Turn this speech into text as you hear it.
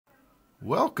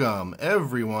Welcome,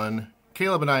 everyone.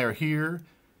 Caleb and I are here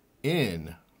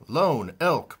in Lone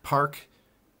Elk Park,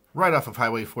 right off of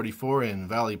Highway 44 in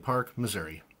Valley Park,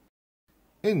 Missouri.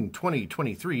 In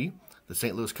 2023, the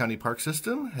St. Louis County Park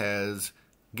System has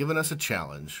given us a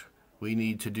challenge. We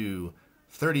need to do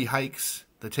 30 hikes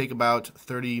that take about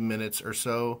 30 minutes or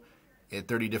so at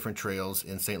 30 different trails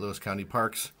in St. Louis County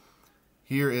parks.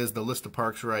 Here is the list of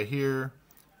parks right here.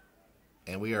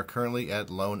 And we are currently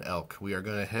at Lone Elk. We are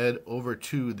going to head over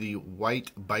to the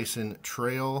White Bison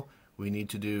Trail. We need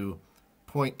to do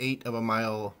 0.8 of a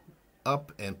mile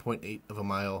up and 0.8 of a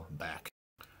mile back.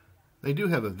 They do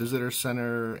have a visitor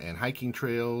center and hiking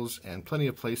trails and plenty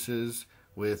of places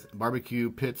with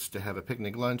barbecue pits to have a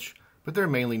picnic lunch, but they're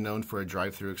mainly known for a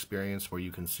drive-through experience where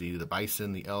you can see the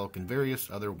bison, the elk, and various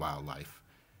other wildlife.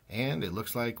 And it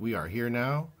looks like we are here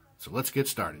now, so let's get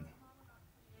started.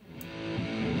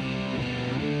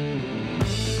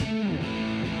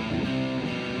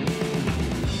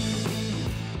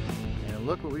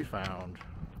 Look what we found.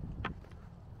 The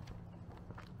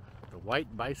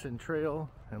White Bison Trail,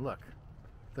 and look,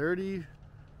 30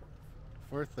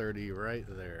 for 30 right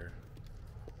there.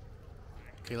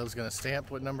 Caleb's gonna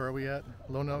stamp. What number are we at?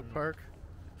 Lone Elk Park?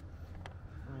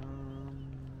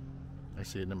 I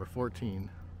see it, number 14.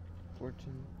 14?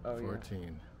 Oh, 14. Yeah.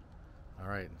 All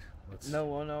right. No,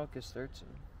 Lone Elk is 13.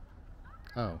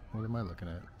 Oh, what am I looking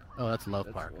at? Oh, that's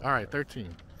Love Park. All right,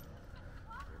 13.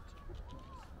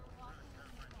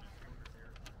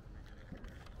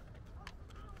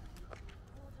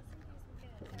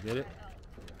 Get it?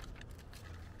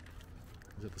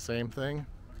 Is it the same thing?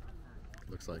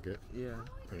 Looks like it. Yeah.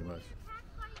 Pretty much.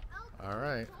 All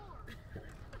right.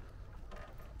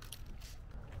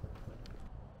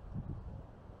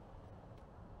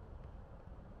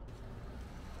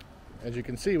 As you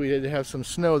can see, we did have some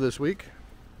snow this week.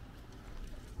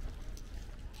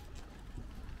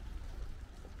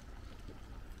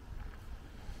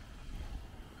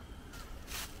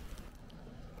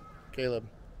 Caleb.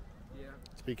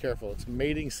 Be careful, it's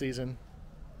mating season.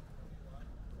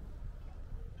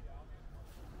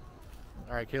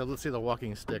 Alright, Caleb, let's see the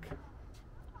walking stick.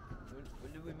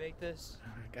 When did we make this?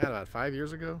 God, about 5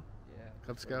 years ago? Yeah.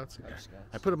 Cub Scouts? Cub Scouts.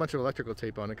 I put a bunch of electrical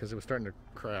tape on it because it was starting to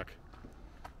crack.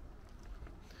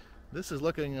 This is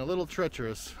looking a little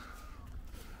treacherous.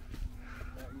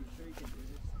 Are you sure you can do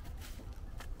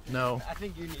this? No. I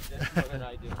think you need this more than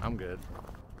I do. I'm good.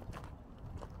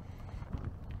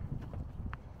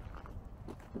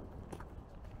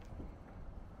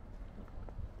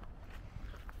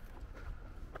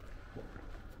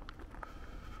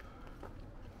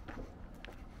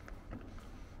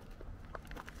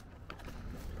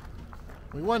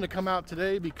 We wanted to come out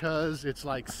today because it's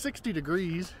like 60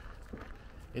 degrees.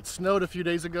 It snowed a few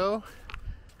days ago.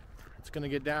 It's gonna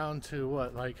get down to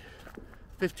what, like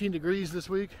 15 degrees this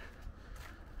week.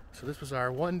 So this was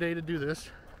our one day to do this.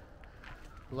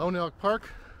 Lone Elk Park.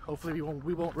 Hopefully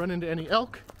we won't run into any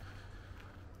elk.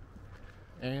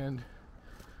 And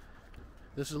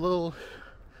this is a little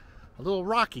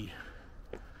rocky.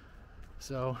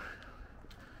 So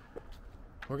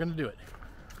we're gonna do it.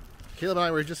 Caleb and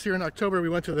I were just here in October. We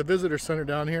went to the visitor center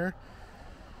down here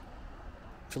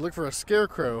to look for a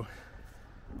scarecrow.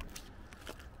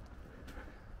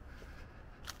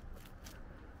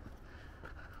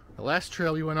 The last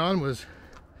trail we went on was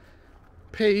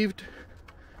paved.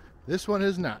 This one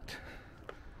is not.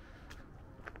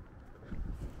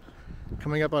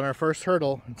 Coming up on our first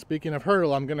hurdle. And speaking of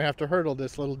hurdle, I'm gonna have to hurdle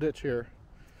this little ditch here.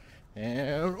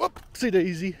 And whoopsie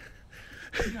daisy.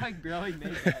 You like barely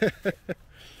made that.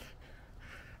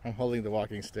 I'm holding the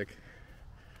walking stick.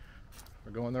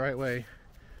 We're going the right way.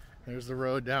 There's the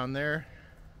road down there.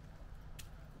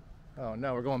 Oh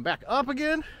no, we're going back up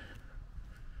again?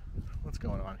 What's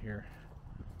going on here?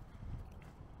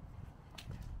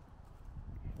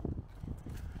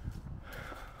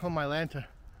 Oh my Lanta.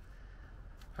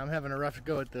 I'm having a rough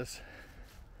go at this.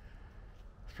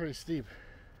 It's pretty steep.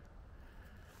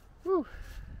 Woo.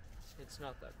 It's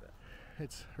not that bad.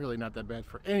 It's really not that bad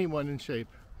for anyone in shape.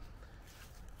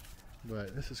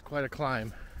 But this is quite a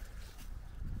climb.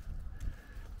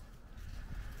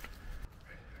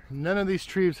 None of these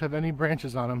trees have any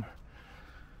branches on them.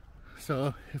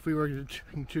 So if we were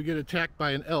to get attacked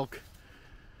by an elk,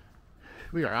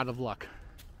 we are out of luck.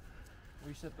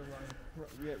 We set the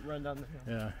run down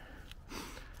the hill. Yeah.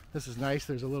 This is nice.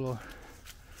 There's a little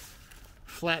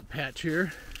flat patch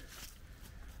here.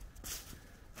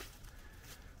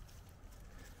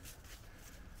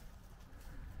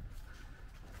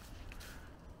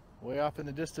 Way off in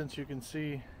the distance you can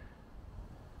see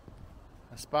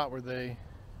a spot where they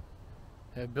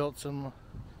have built some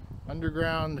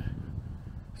underground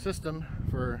system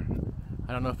for,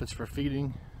 I don't know if it's for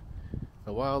feeding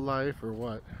the wildlife or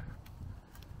what.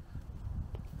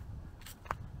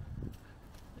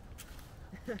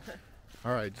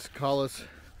 Alright, just call us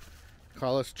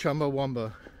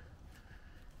Chumbawamba,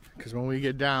 because when we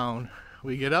get down,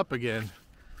 we get up again.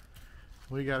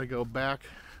 We gotta go back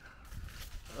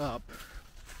up.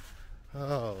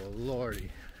 Oh lordy.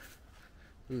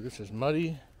 Ooh, this is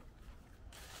muddy.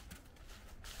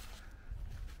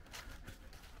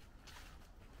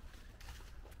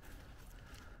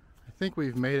 I think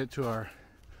we've made it to our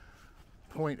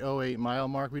 0.08 mile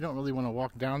mark. We don't really want to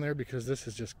walk down there because this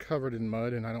is just covered in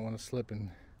mud and I don't want to slip and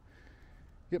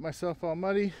get myself all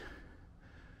muddy.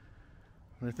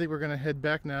 And I think we're going to head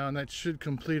back now, and that should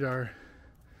complete our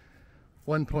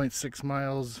 1.6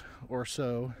 miles or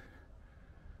so.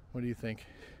 What do you think?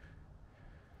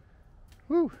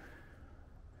 Woo!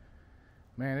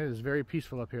 Man, it is very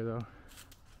peaceful up here though.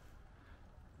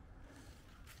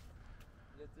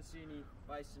 Get to see any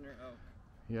bison or elk.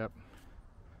 Yep.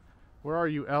 Where are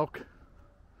you, elk?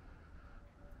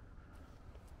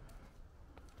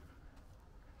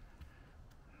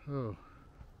 Oh,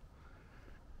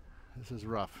 this is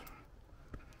rough.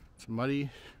 It's muddy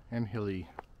and hilly.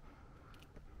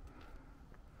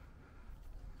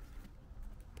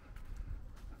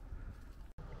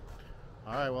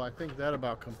 Alright, well I think that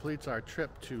about completes our trip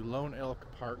to Lone Elk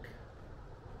Park.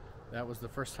 That was the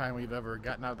first time we've ever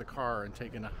gotten out of the car and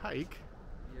taken a hike.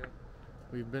 Yep.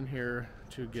 We've been here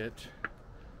to get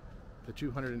the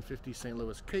 250 St.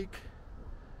 Louis cake.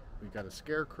 We got a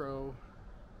scarecrow.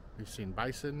 We've seen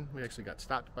bison. We actually got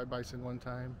stopped by bison one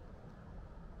time.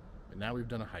 But now we've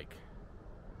done a hike.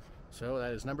 So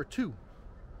that is number 2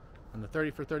 on the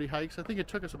 30 for 30 hikes. I think it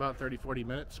took us about 30-40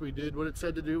 minutes. We did what it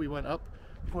said to do. We went up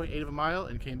 0.8 of a mile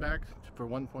and came back for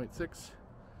 1.6.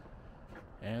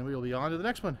 And we will be on to the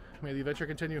next one. May the adventure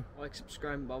continue. Like,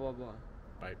 subscribe, blah, blah, blah.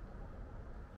 Bye.